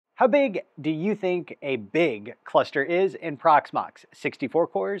How big do you think a big cluster is in Proxmox? 64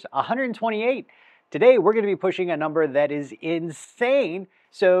 cores, 128? Today we're going to be pushing a number that is insane.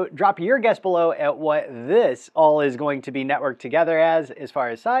 So drop your guess below at what this all is going to be networked together as far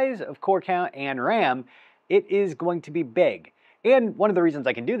as size of core count and RAM. It is going to be big. And one of the reasons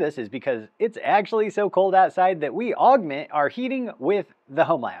I can do this is because it's actually so cold outside that we augment our heating with the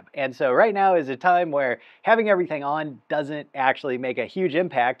Homelab. And so right now is a time where having everything on doesn't actually make a huge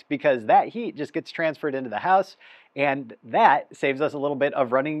impact because that heat just gets transferred into the house, and that saves us a little bit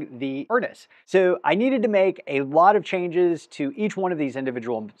of running the furnace. So I needed to make a lot of changes to each one of these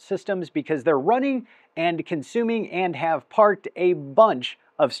individual systems because they're running and consuming and have parked a bunch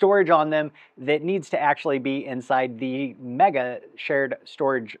of storage on them that needs to actually be inside the mega shared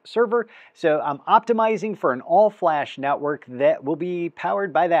storage server. So I'm optimizing for an all-flash network that will be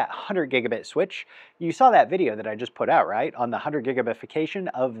powered by that 100 gigabit switch. You saw that video that I just put out, right, on the 100 gigabification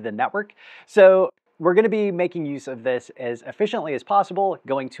of the network. So we're going to be making use of this as efficiently as possible.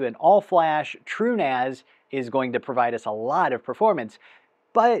 Going to an all-flash true NAS is going to provide us a lot of performance.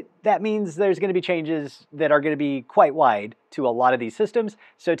 But that means there's going to be changes that are going to be quite wide to a lot of these systems.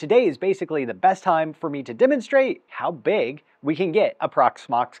 So today is basically the best time for me to demonstrate how big we can get a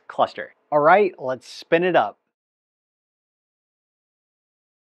Proxmox cluster. All right, let's spin it up.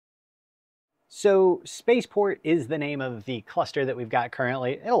 So Spaceport is the name of the cluster that we've got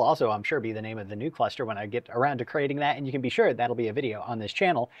currently. It'll also, I'm sure, be the name of the new cluster when I get around to creating that, and you can be sure that'll be a video on this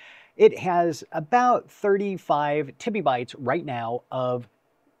channel. It has about 35 TB right now of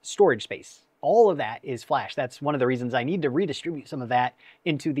storage space. All of that is flash. That's one of the reasons I need to redistribute some of that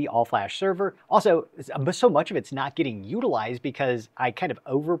into the all-flash server. Also, so much of it's not getting utilized because I kind of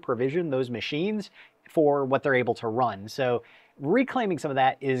over-provision those machines for what they're able to run. So reclaiming some of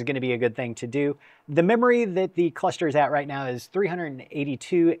that is going to be a good thing to do. The memory that the cluster is at right now is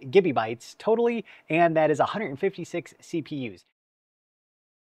 382 gigabytes totally, and that is 156 CPUs.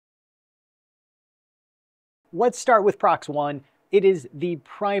 Let's start with Prox 1. It is the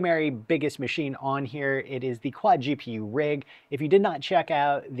primary biggest machine on here. It is the quad GPU rig. If you did not check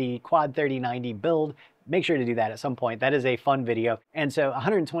out the quad 3090 build, make sure to do that at some point. That is a fun video. And so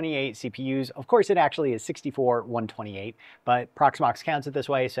 128 CPUs. Of course, it actually is 64 128, but Proxmox counts it this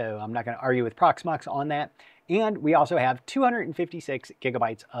way, so I'm not going to argue with Proxmox on that. And we also have 256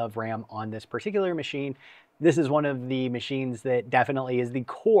 gigabytes of RAM on this particular machine. This is one of the machines that definitely is the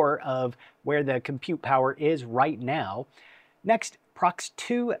core of where the compute power is right now. Next, Prox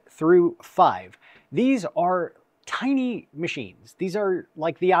 2 through 5. These are tiny machines. These are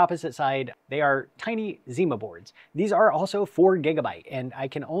like the opposite side. They are tiny Zima boards. These are also 4 gigabyte, and I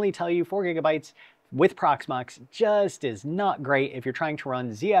can only tell you 4 gigabytes with Proxmox just is not great if you're trying to run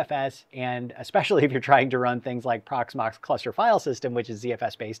ZFS, and especially if you're trying to run things like Proxmox Cluster File System, which is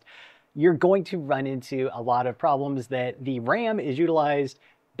ZFS based. You're going to run into a lot of problems that the RAM is utilized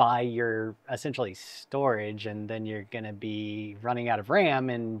by your essentially storage, and then you're going to be running out of RAM,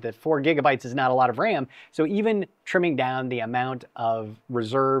 and the 4 gigabytes is not a lot of RAM. So even trimming down the amount of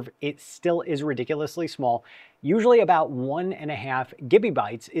reserve, it still is ridiculously small. Usually about 1.5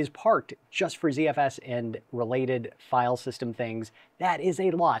 gigabytes is parked just for ZFS and related file system things. That is a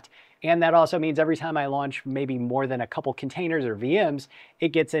lot. And that also means every time I launch maybe more than a couple containers or VMs, it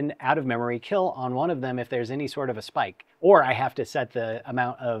gets an out-of-memory kill on one of them if there's any sort of a spike. Or I have to set the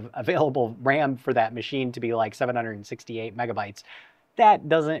amount of available RAM for that machine to be like 768 megabytes. That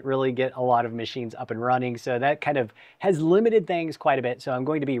doesn't really get a lot of machines up and running, so that kind of has limited things quite a bit. So I'm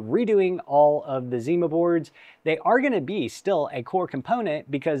going to be redoing all of the Zima boards. They are going to be still a core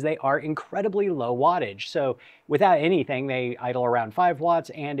component because they are incredibly low wattage. So without anything, they idle around 5 watts,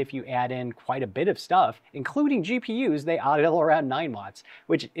 and if you add in quite a bit of stuff, including GPUs, they idle around 9 watts,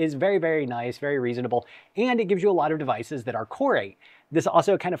 which is very, very nice, very reasonable, and it gives you a lot of devices that are Core 8. This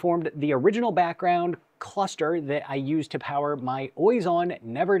also kind of formed the original background cluster that I use to power my always on,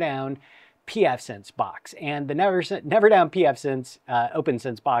 never down pfSense box. And the never down pfSense,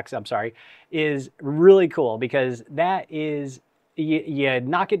 OpenSense box, I'm sorry, is really cool because that is, you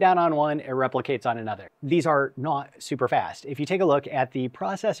knock it down on one, it replicates on another. These are not super fast. If you take a look at the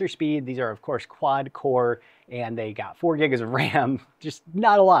processor speed, these are of course quad core, and they got 4 gigs of RAM, just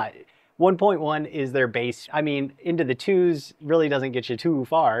not a lot. 1.1 is their base. I mean, into the 2s really doesn't get you too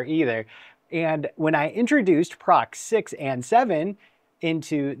far either. And when I introduced Prox 6 and 7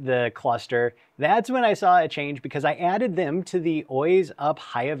 into the cluster, that's when I saw a change because I added them to the always up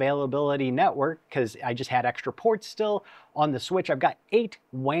high availability network because I just had extra ports still on the switch. I've got 8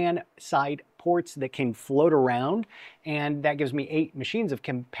 WAN side ports that can float around, and that gives me 8 machines of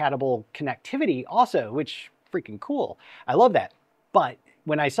compatible connectivity also, which freaking cool. I love that. But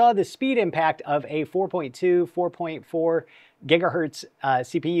when I saw the speed impact of a 4.2, 4.4 gigahertz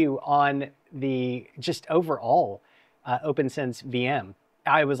CPU on the just overall OpenSense VM,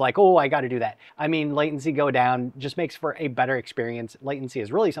 I was like, oh, I got to do that. I mean, latency go down just makes for a better experience. Latency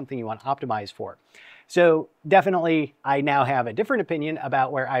is really something you want to optimize for. So definitely, I now have a different opinion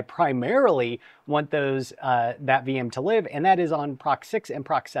about where I primarily want those that VM to live, and that is on Prox 6 and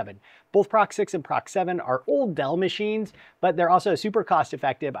Prox 7. Both Prox 6 and Prox 7 are old Dell machines, but they're also super cost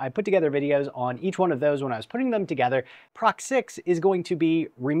effective. I put together videos on each one of those when I was putting them together. Prox 6 is going to be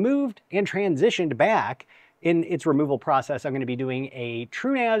removed and transitioned back. In its removal process, I'm going to be doing a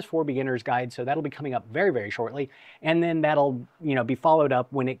TrueNAS for Beginners guide, so that'll be coming up very, very shortly. And then that'll, be followed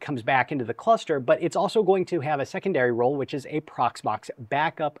up when it comes back into the cluster, but it's also going to have a secondary role, which is a Proxmox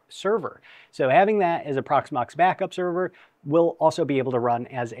backup server. So having that as a Proxmox backup server will also be able to run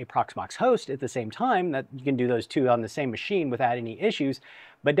as a Proxmox host at the same time. That you can do those two on the same machine without any issues.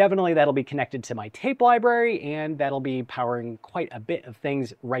 But definitely that'll be connected to my tape library, and that'll be powering quite a bit of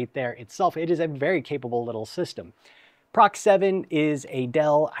things right there itself. It is a very capable little system. Prox 7 is a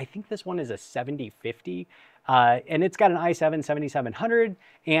Dell, I think this one is a 7050, and it's got an i7 7700,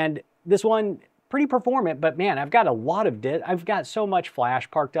 and this one, pretty performant, but man, I've got a lot of I've got so much flash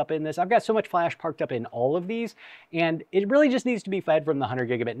parked up in this. I've got so much flash parked up in all of these, and it really just needs to be fed from the 100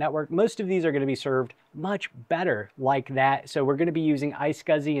 gigabit network. Most of these are going to be served much better like that. So we're going to be using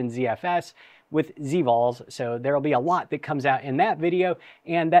iSCSI and ZFS with ZVols. So there'll be a lot that comes out in that video.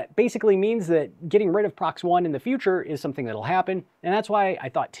 And that basically means that getting rid of Prox 1 in the future is something that'll happen. And that's why I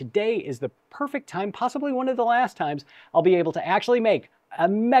thought today is the perfect time, possibly one of the last times, I'll be able to actually make a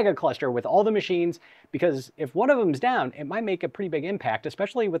mega cluster with all the machines, because if one of them's down, it might make a pretty big impact,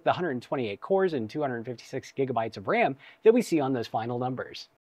 especially with the 128 cores and 256 gigabytes of RAM that we see on those final numbers.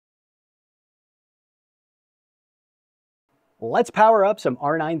 Let's power up some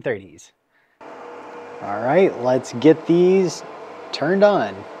R930s. All right, let's get these turned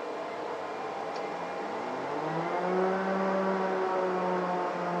on.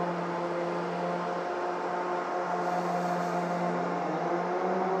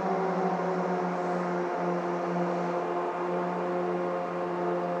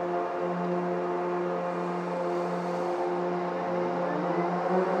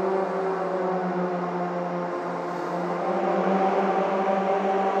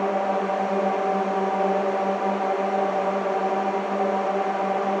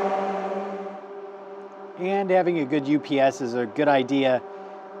 And having a good UPS is a good idea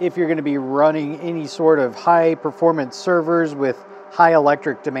if you're going to be running any sort of high performance servers with high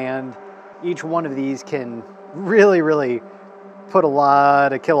electric demand. Each one of these can really put a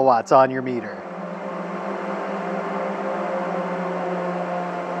lot of kilowatts on your meter.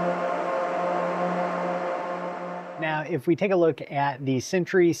 Now, if we take a look at the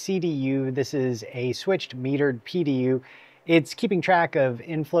Sentry CDU, this is a switched metered PDU. It's keeping track of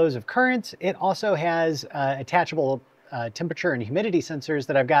inflows of currents. It also has attachable temperature and humidity sensors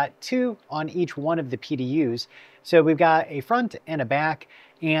that I've got 2 on each one of the PDUs. So we've got a front and a back,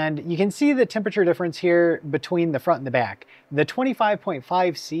 and you can see the temperature difference here between the front and the back. The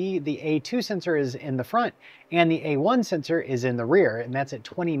 25.5 C, the A2 sensor is in the front, and the A1 sensor is in the rear, and that's at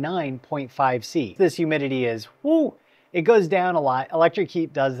 29.5 C. This humidity is, whoo, it goes down a lot. Electric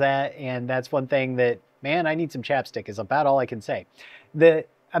heat does that, and that's one thing that, man, I need some chapstick is about all I can say. The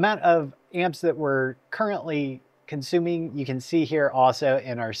amount of amps that we're currently consuming, you can see here also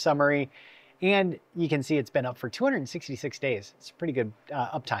in our summary, and you can see it's been up for 266 days. It's pretty good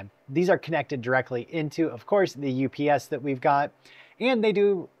uptime. These are connected directly into, of course, the UPS that we've got, and they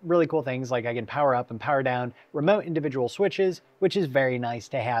do really cool things like I can power up and power down remote individual switches, which is very nice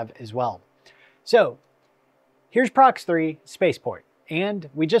to have as well. So here's Prox 3 Spaceport. And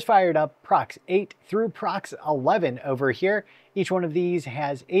we just fired up Prox 8 through Prox 11 over here. Each one of these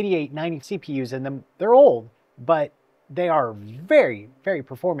has 8890 CPUs in them. They're old, but they are very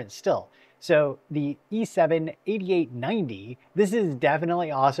performant still. So the E7 8890, this is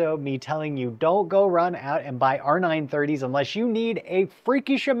definitely also me telling you, don't go run out and buy R930s unless you need a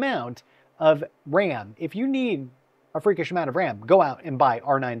freakish amount of RAM. If you need a freakish amount of RAM, go out and buy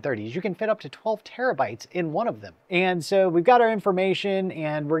R930s. You can fit up to 12 terabytes in one of them. And so we've got our information,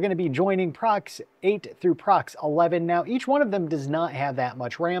 and we're going to be joining Prox 8 through Prox 11. Now, each one of them does not have that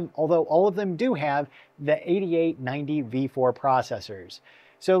much RAM, although all of them do have the 8890 V4 processors.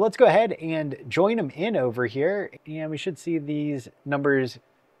 So let's go ahead and join them in over here, and we should see these numbers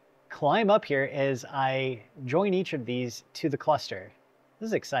climb up here as I join each of these to the cluster. This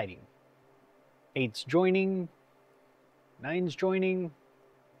is exciting. 8's joining, 9's joining,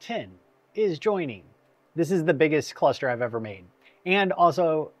 10 is joining. This is the biggest cluster I've ever made. And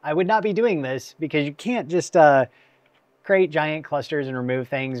also, I would not be doing this because you can't just create giant clusters and remove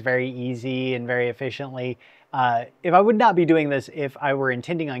things very easy and very efficiently. If I would not be doing this if I were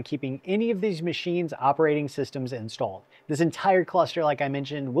intending on keeping any of these machines' operating systems installed. This entire cluster, like I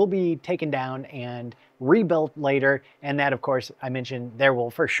mentioned, will be taken down and rebuilt later. And that, of course, I mentioned there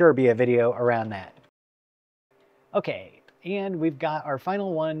will for sure be a video around that. Okay, and we've got our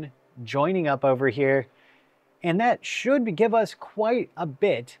final one joining up over here. And that should give us quite a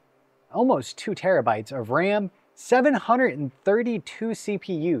bit, almost 2 terabytes of RAM, 732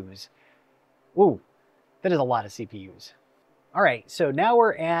 CPUs. Ooh, that is a lot of CPUs. All right, so now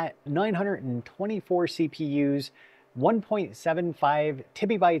we're at 924 CPUs, 1.75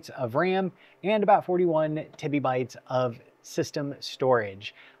 TB of RAM, and about 41 TB of system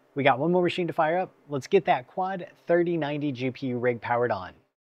storage. We got one more machine to fire up. Let's get that Quad 3090 GPU rig powered on.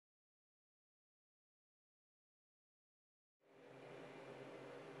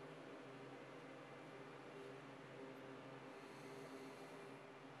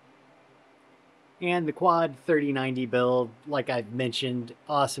 And the Quad 3090 build, like I've mentioned,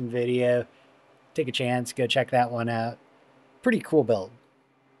 awesome video. Take a chance, go check that one out. Pretty cool build.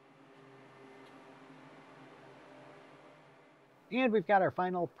 And we've got our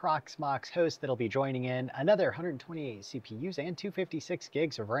final Proxmox host that'll be joining in, another 128 CPUs and 256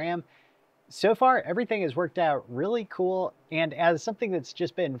 gigs of RAM. So far, everything has worked out really cool, and as something that's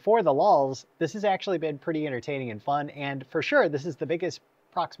just been for the lulz, this has actually been pretty entertaining and fun, and for sure, this is the biggest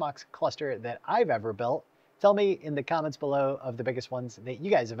Proxmox cluster that I've ever built. Tell me in the comments below of the biggest ones that you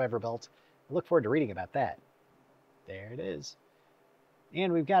guys have ever built. I look forward to reading about that. There it is.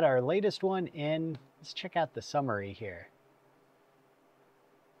 And we've got our latest one in. Let's check out the summary here.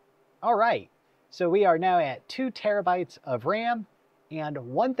 All right, so we are now at 2 terabytes of RAM and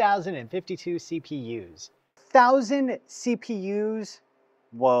 1,052 CPUs. 1,000 CPUs?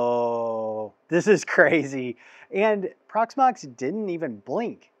 Whoa, this is crazy. And Proxmox didn't even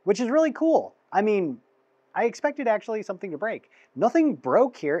blink, which is really cool. I mean, I expected actually something to break. Nothing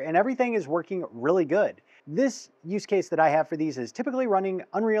broke here and everything is working really good. This use case that I have for these is typically running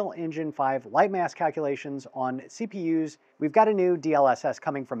Unreal Engine 5 light mass calculations on CPUs. We've got a new DLSS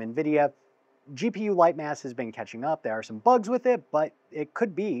coming from NVIDIA. GPU light mass has been catching up. There are some bugs with it, but it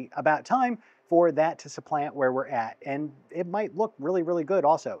could be about time for that to supplant where we're at. And it might look really, really good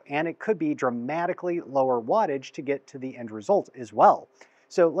also. And it could be dramatically lower wattage to get to the end result as well.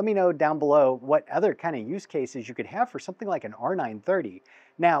 So let me know down below what other kind of use cases you could have for something like an R930.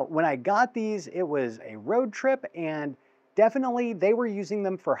 Now, when I got these, it was a road trip and definitely they were using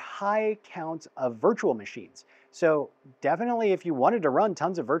them for high counts of virtual machines. So definitely if you wanted to run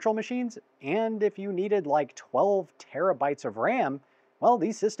tons of virtual machines and if you needed like 12 terabytes of RAM, well,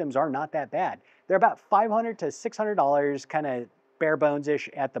 these systems are not that bad. They're about $500 to $600 kind of bare bones-ish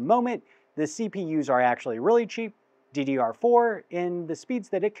at the moment. The CPUs are actually really cheap. DDR4 in the speeds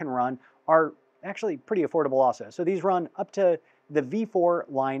that it can run are actually pretty affordable also. So these run up to the V4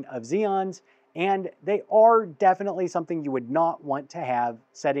 line of Xeons, and they are definitely something you would not want to have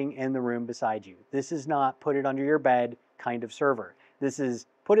sitting in the room beside you. This is not put it under your bed kind of server. This is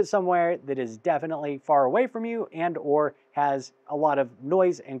put it somewhere that is definitely far away from you and or has a lot of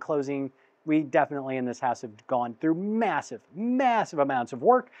noise and closing. We definitely in this house have gone through massive, massive amounts of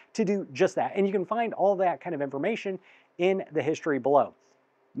work to do just that. And you can find all that kind of information in the history below.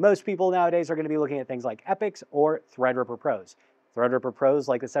 Most people nowadays are going to be looking at things like CAPELLIX or Threadripper Pros. Threadripper Pros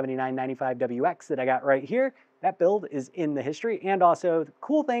like the 7995WX that I got right here, that build is in the history, and also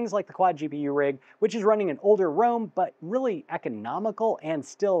cool things like the Quad GPU rig, which is running an older Rome, but really economical and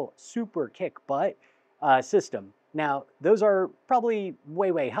still super kick butt system. Now, those are probably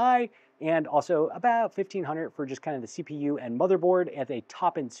way, way high, and also about $1,500 for just kind of the CPU and motherboard at a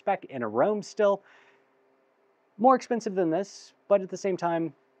top-end spec in a Rome still. More expensive than this, but at the same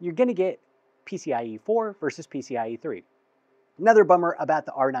time, you're going to get PCIe 4 versus PCIe 3. Another bummer about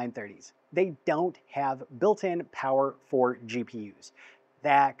the R930s. They don't have built-in power for GPUs.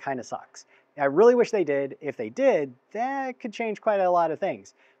 That kind of sucks. I really wish they did. If they did, that could change quite a lot of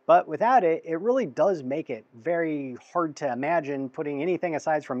things. But without it, it really does make it very hard to imagine putting anything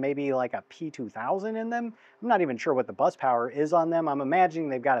aside from maybe like a P2000 in them. I'm not even sure what the bus power is on them. I'm imagining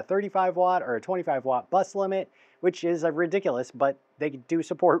they've got a 35 watt or a 25 watt bus limit, which is ridiculous, but they do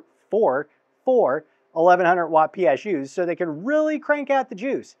support four 1100 watt PSUs, so they can really crank out the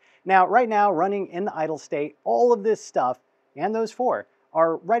juice. Now, right now, running in the idle state, all of this stuff, and those four,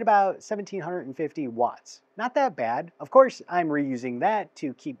 are right about 1750 watts. Not that bad. Of course, I'm reusing that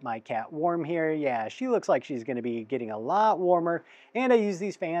to keep my cat warm here. Yeah, she looks like she's gonna be getting a lot warmer, and I use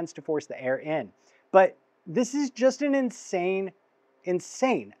these fans to force the air in. But this is just an insane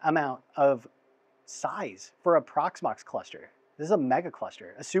insane amount of size for a Proxmox cluster. This is a mega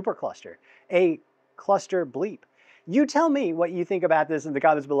cluster, a super cluster, a cluster bleep. You tell me what you think about this in the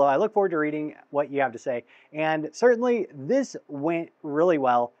comments below. I look forward to reading what you have to say. And certainly this went really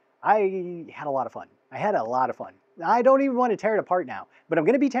well. I had a lot of fun. I don't even want to tear it apart now, but I'm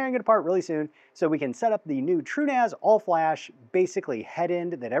going to be tearing it apart really soon so we can set up the new TrueNAS all-flash, basically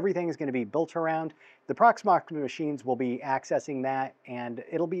head-end that everything is going to be built around. The Proxmox machines will be accessing that, and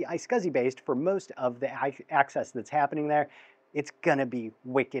it'll be iSCSI based for most of the access that's happening there. It's going to be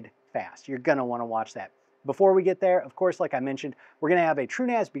wicked fast. You're going to want to watch that. Before we get there, of course, like I mentioned, we're going to have a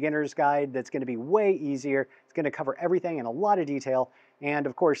TrueNAS beginner's guide that's going to be way easier. It's going to cover everything in a lot of detail. And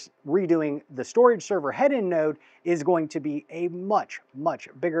of course, redoing the storage server head-in node is going to be a much, much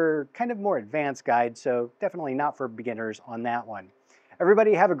bigger, kind of more advanced guide. So definitely not for beginners on that one.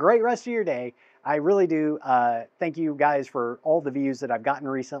 Everybody have a great rest of your day. I really do thank you guys for all the views that I've gotten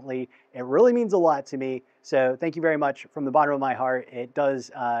recently. It really means a lot to me. So thank you very much from the bottom of my heart. It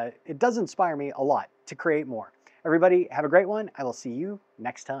does inspire me a lot to create more. Everybody have a great one. I will see you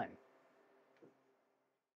next time.